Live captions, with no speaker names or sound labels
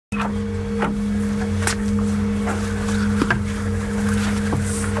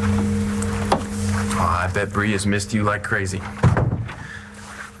bet Bree has missed you like crazy.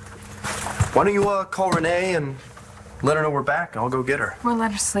 Why don't you call Renee and let her know we're back? I'll go get her. We'll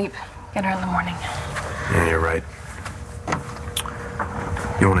let her sleep. Get her in the morning. Yeah, you're right.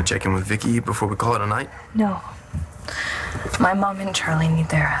 You want to check in with Vicky before we call it a night? No. My mom and Charlie need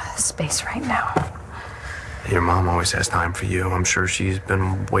their space right now. Your mom always has time for you. I'm sure she's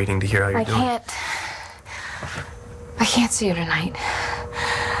been waiting to hear how you're doing. I can't see her tonight.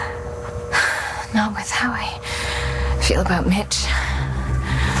 Not with how I feel about Mitch.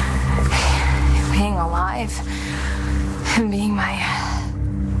 Being alive and being my...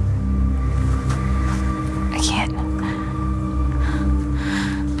 I can't.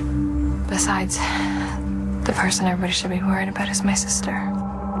 Besides, the person everybody should be worried about is my sister.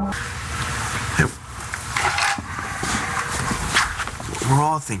 Hey, we're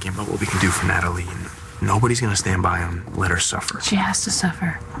all thinking about what we can do for Natalie. Nobody's gonna stand by and let her suffer. She has to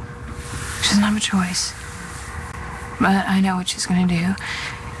suffer. She doesn't have a choice. But I know what she's gonna do.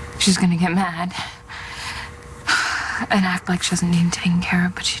 She's gonna get mad and act like she doesn't need taken care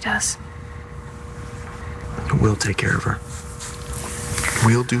of, but she does. We'll take care of her.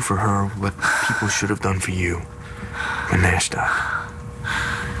 We'll do for her what people should have done for you when Nash died.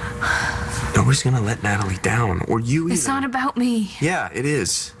 Nobody's gonna let Natalie down, or you either. It's not about me. Yeah, it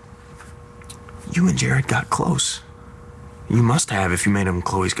is. You and Jared got close. You must have if you made him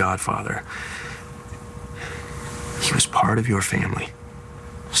Chloe's godfather. He was part of your family.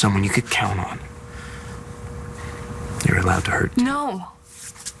 Someone you could count on. You're allowed to hurt. No.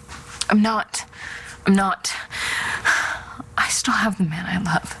 I'm not. I'm not. I still have the man I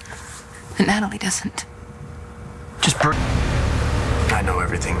love. And Natalie doesn't. Just I know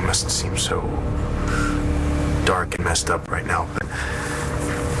everything must seem so dark and messed up right now, but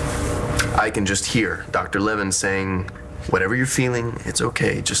I can just hear Dr. Levin saying, whatever you're feeling, it's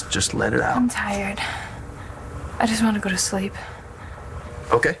okay. Just let it out. I'm tired. I just want to go to sleep.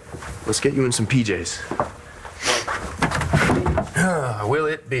 Okay, let's get you in some PJs. Will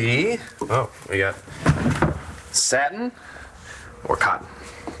it be? Oh, we got satin or cotton.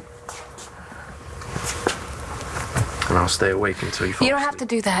 And I'll stay awake until you fall You don't asleep. have to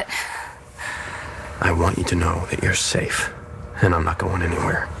do that. I want you to know that you're safe, and I'm not going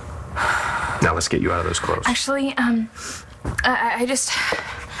anywhere. Now let's get you out of those clothes. Actually, I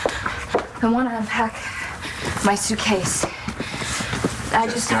want to unpack my suitcase.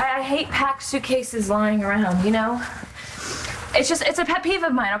 I hate packed suitcases lying around, you know? It's a pet peeve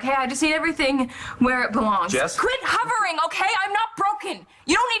of mine, okay? I just need everything where it belongs. Jess? Quit hovering, okay? I'm not broken.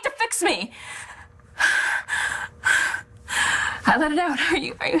 You don't need to fix me. I let it out. Are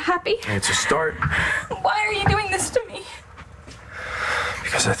you happy? It's a start. Why are you doing this to me?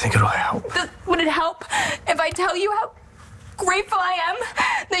 Because I think it'll help. Would it help if I tell you how grateful I am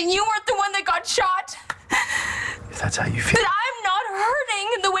that you weren't the one that got shot? If that's how you feel. That I'm not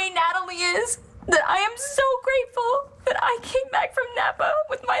hurting the way Natalie is. That I am so grateful that I came back from Napa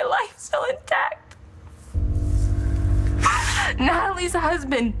with my life still intact. Natalie's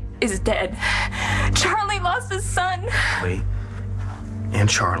husband is dead. Charlie lost his son. Natalie and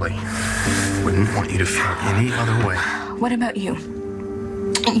Charlie wouldn't want you to feel any other way. What about you?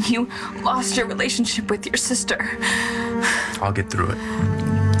 You lost your relationship with your sister. I'll get through it.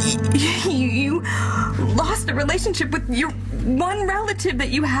 You lost the relationship with your one relative that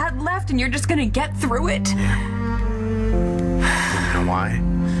you had left, and you're just gonna get through it? Yeah. You know why?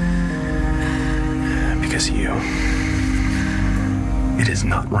 Because of you. It is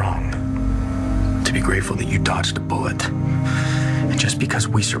not wrong to be grateful that you dodged a bullet. And just because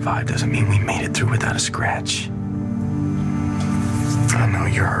we survived doesn't mean we made it through without a scratch. I know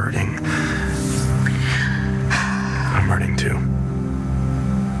you're hurting. I'm hurting too.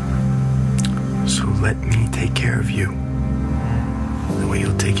 So let me take care of you the way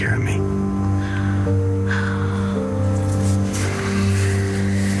you'll take care of me.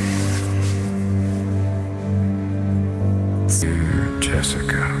 Dear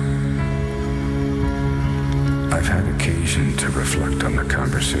Jessica, I've had occasion to reflect on the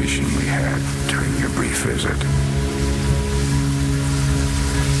conversation we had during your brief visit.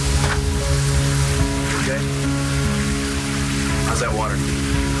 Okay? How's that water?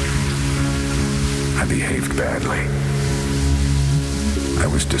 I behaved badly. I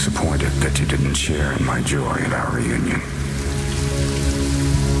was disappointed that you didn't share in my joy at our reunion.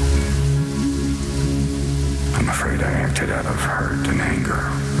 I'm afraid I acted out of hurt and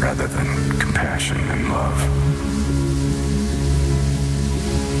anger rather than compassion and love.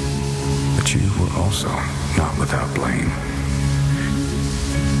 But you were also not without blame.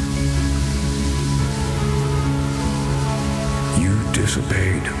 You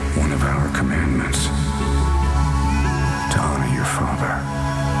disobeyed one of our commandments. honor your father.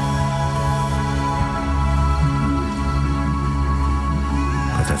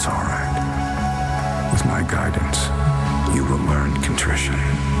 But that's all right. With my guidance, you will learn contrition.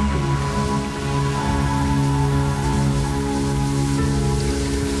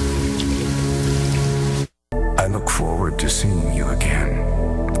 I look forward to seeing you again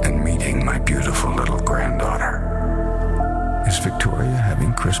and meeting my beautiful little granddaughter. Is Victoria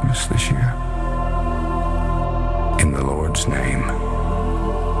having Christmas this year? In the Lord's name,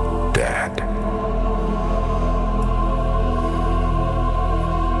 Dad.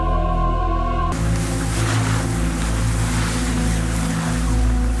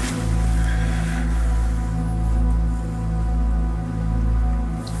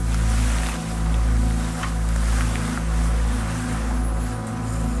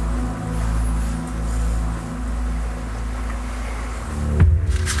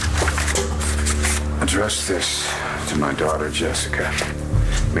 Address this to my daughter, Jessica.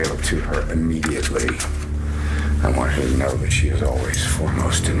 Mail it to her immediately. I want her to know that she is always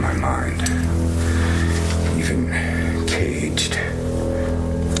foremost in my mind. Even caged,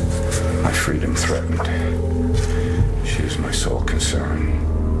 my freedom threatened, she is my sole concern.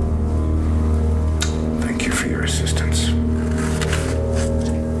 Thank you for your assistance.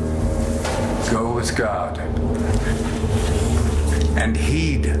 Go with God and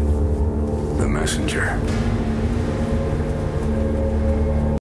heed the messenger.